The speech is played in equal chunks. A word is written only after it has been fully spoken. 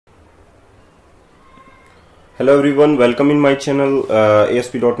Hello everyone, welcome in my channel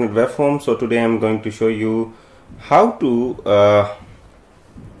ASP.NET Web Form. So today I am going to show you how to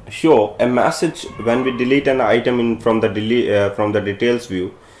show a message when we delete an item from the details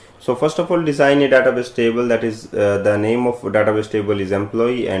view. So first of all, design a database table that is the name of database table is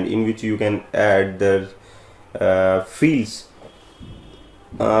employee, and in which you can add the fields.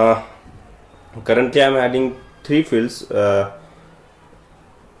 Currently I am adding 3 fields: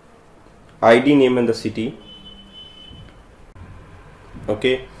 ID, name and the city.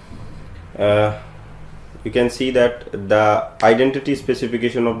 Okay, you can see that the identity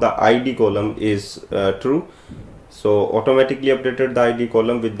specification of the ID column is true, so automatically updated the ID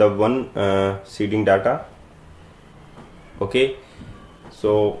column with the one seeding data. Okay,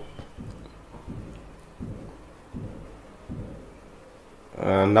 so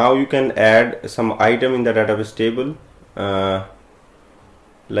now you can add some item in the database table.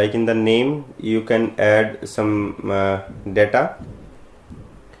 Like in the name, you can add some data.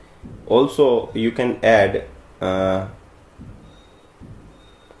 Also you can add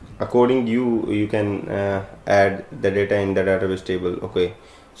according you can add the data in the database table. Okay,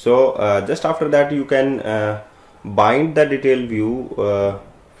 so just after that you can bind the detail view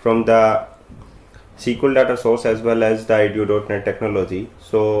from the SQL data source as well as the IDEO.NET technology.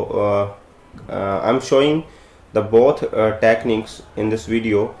 So I'm showing the both techniques in this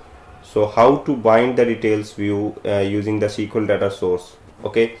video. So how to bind the details view using the SQL data source.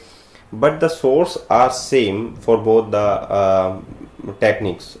 Okay, but the source are same for both the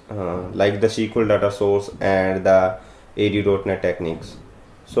techniques, like the SQL data source and the IDEO.NET techniques.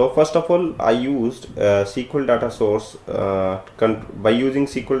 So first of all, I used SQL data source. By using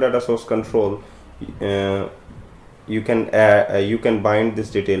SQL data source control, you can bind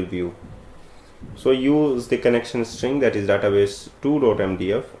this detail view. So use the connection string, that is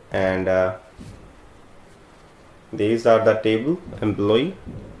database2.mdf, and these are the table employee,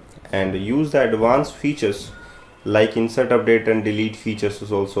 and use the advanced features like insert, update and delete features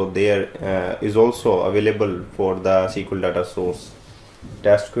is also there, is also available for the SQL data source.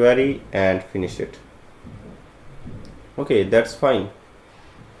 Test query and finish it. Okay, that's fine.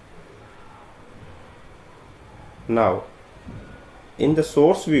 Now in the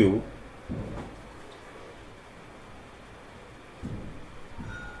source view,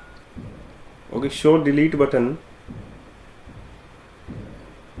 okay, show delete button.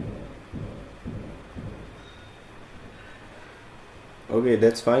 Okay,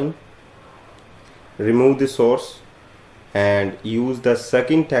 that's fine. Remove the source and use the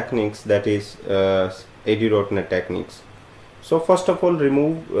second techniques, that is IDEO.NET techniques. So first of all,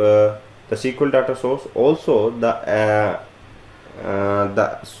 remove the SQL data source, also the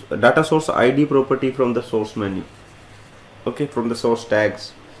data source ID property from the source menu. Okay, from the source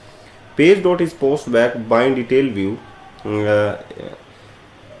tags. Page dot is post back bind detail view. When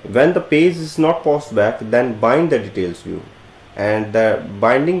the page is not post back, then bind the details view. And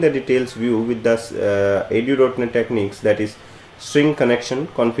binding the details view with the IDEO.NET techniques, that is string connection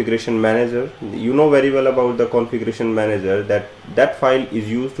configuration manager. You know very well about the configuration manager, that file is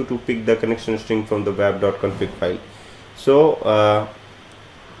used to pick the connection string from the web.config file. So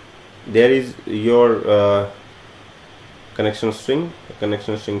there is your connection string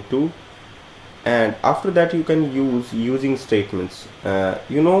 2, and after that you can use using statements.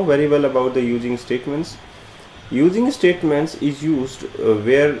 You know very well about the using statements. Using statements is used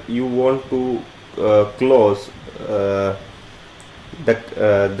where you want to close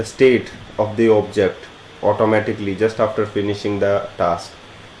the state of the object automatically just after finishing the task.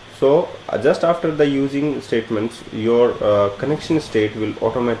 So just after the using statements, your connection state will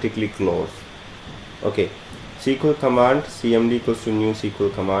automatically close. Okay, SQL command cmd equals to new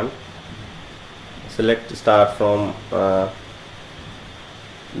SQL command. Select start from the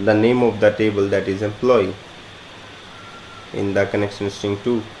name of the table, that is employee, in the connection string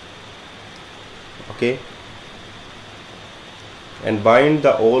 2. Okay, and bind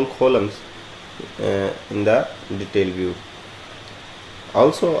the all columns in the detail view.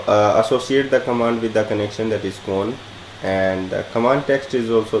 Also associate the command with the connection, that is con, and the command text is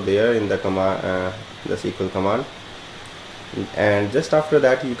also there in the command the SQL command. And just after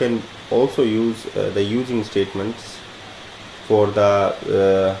that you can also use the using statements for the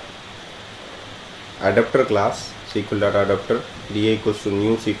adapter class, SQL data adapter, da equals to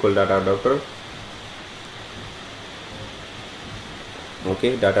new SQL data adapter.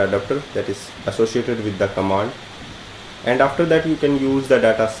 Okay, data adapter that is associated with the command, and after that you can use the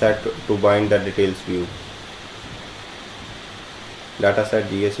data set to bind the details view. Data set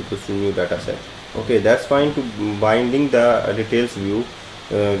ds equals to new data set. Okay, that's fine to binding the details view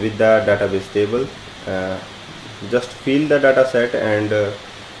with the database table. just fill the data set and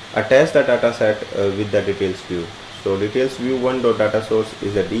attach the data set with the details view. So details view 1.datasource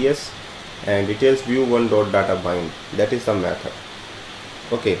is a DS, and details view 1.databind, that is the method.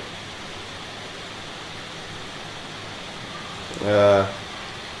 Okay.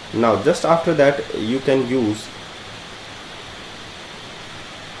 Now just after that you can use,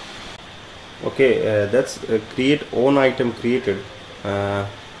 okay, that's create on item created.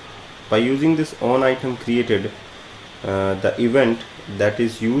 By using this on item created, the event that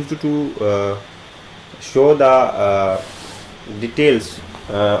is used to show the details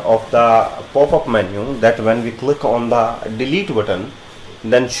of the pop-up menu, that when we click on the delete button,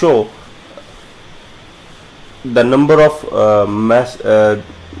 then show the number of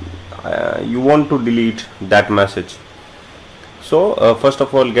you want to delete that message. So first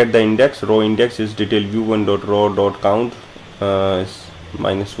of all, get the index. Row index is detail view 1.row.count is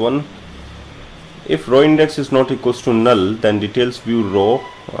 -1. If row index is not equals to null, then details view row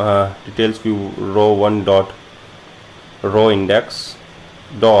details view row 1.row index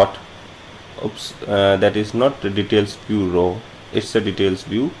dot that is not the details view row, it's a details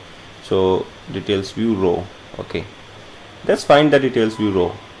view, so details view row. Okay, let's find the details view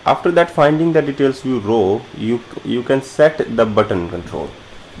row. After that, finding the details view row, you can set the button control.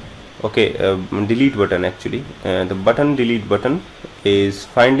 Okay, delete button actually. The button delete button is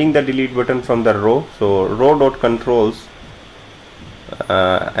finding the delete button from the row. So row dot controls,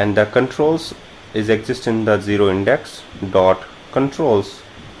 and the controls is exist in the 0 index dot controls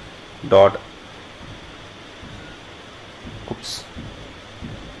dot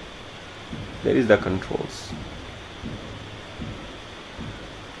there is the controls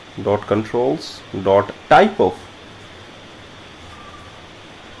dot type of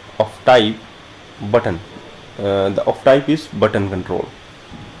type button. The of type is button control,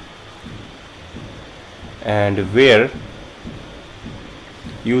 and where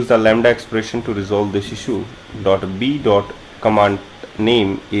use the lambda expression to resolve this issue. Dot b dot command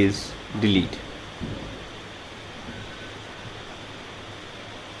name is delete.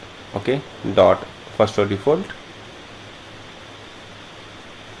 Okay, dot first or default.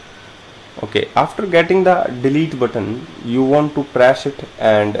 Okay, after getting the delete button, you want to press it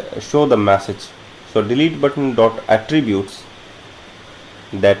and show the message. So delete button dot attributes,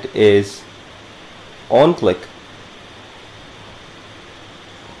 that is on click,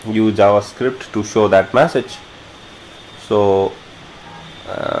 use JavaScript to show that message. So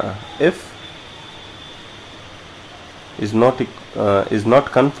if is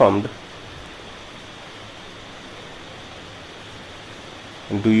not confirmed,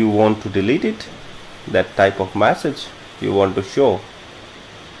 do you want to delete it, that type of message you want to show.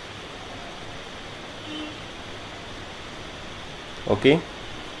 Okay,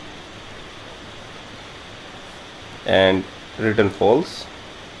 and return false.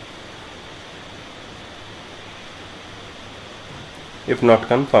 If not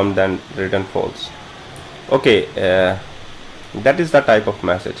confirmed, then return false. Okay, that is the type of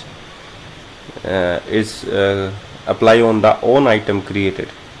message is apply on the on item created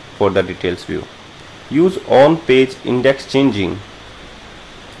for the details view. Use on page index changing.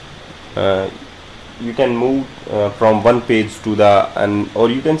 You can move from one page to the or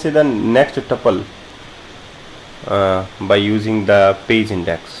you can say the next tuple by using the page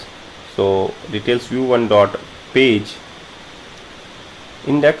index. So details view 1 dot page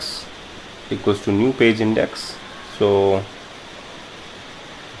index equals to new page index. So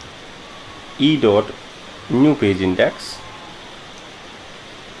e dot new page index,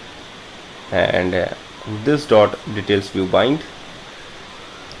 and this dot details view bind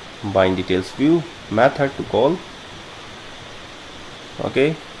details view method to call.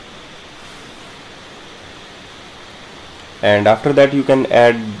 Okay, and after that you can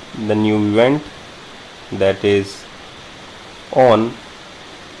add the new event, that is on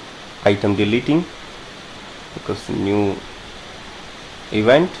item deleting, because new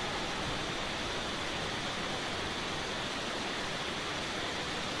event.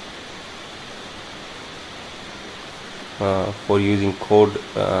 For using code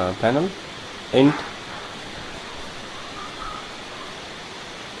panel, int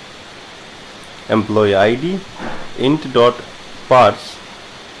employee ID, int dot parse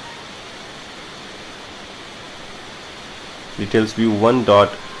details view 1 dot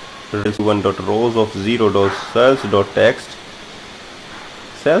rows of 0 dot cells dot text.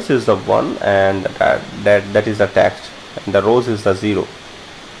 Cells is the 1 and that is the text, and the rows is the 0.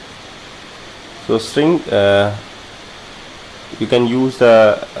 So string, you can use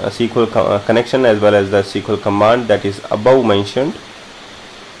the SQL connection as well as the SQL command that is above mentioned.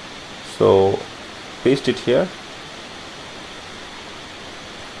 So paste it here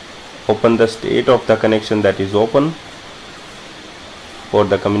open the state of the connection that is open for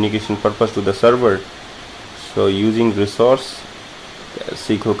the communication purpose to the server. So using resource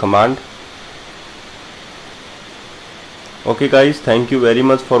SQL command. Okay guys, thank you very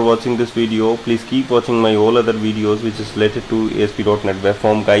much for watching this video. Please keep watching my all other videos which is related to ASP.NET Web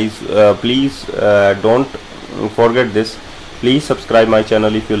Form. Guys, please don't forget this. Please subscribe my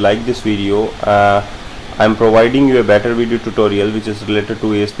channel if you like this video. I'm providing you a better video tutorial which is related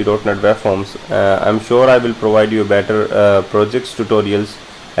to ASP.NET Web Forms. I'm sure I will provide you a better projects tutorials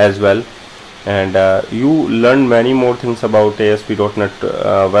as well, and you learn many more things about ASP.NET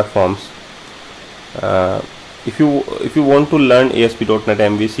Web Forms. If you want to learn ASP.NET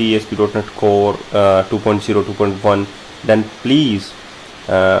MVC, ASP.NET Core 2.0, 2.1, then please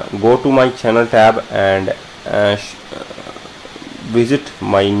go to my channel tab and visit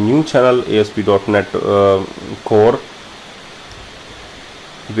my new channel ASP.NET Core,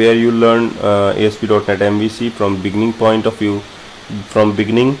 where you learn ASP.NET MVC from beginning point of view, from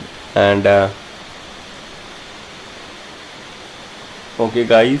beginning. And okay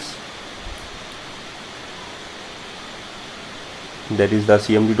guys, that is the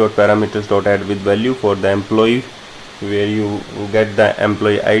cmd.parameters.add with value for the employee, where you get the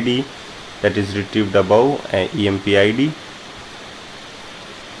employee ID that is retrieved above, EMP ID,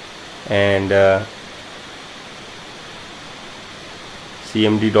 and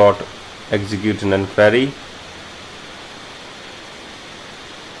cmd.execute none query.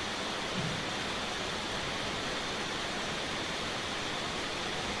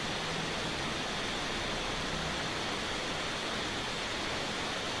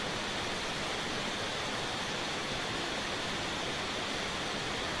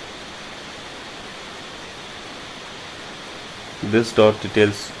 This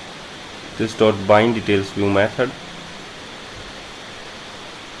dot bind details view method.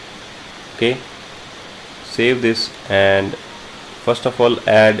 Okay, save this, and first of all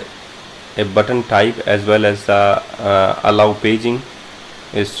add a button type as well as the allow paging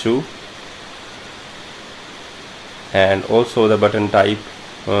is true, and also the button type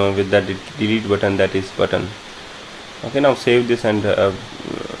with the delete button, that is button. Okay, now save this and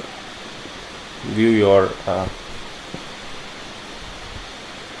view your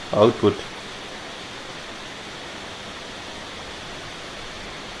output.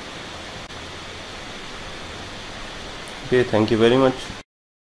 Okay, thank you very much.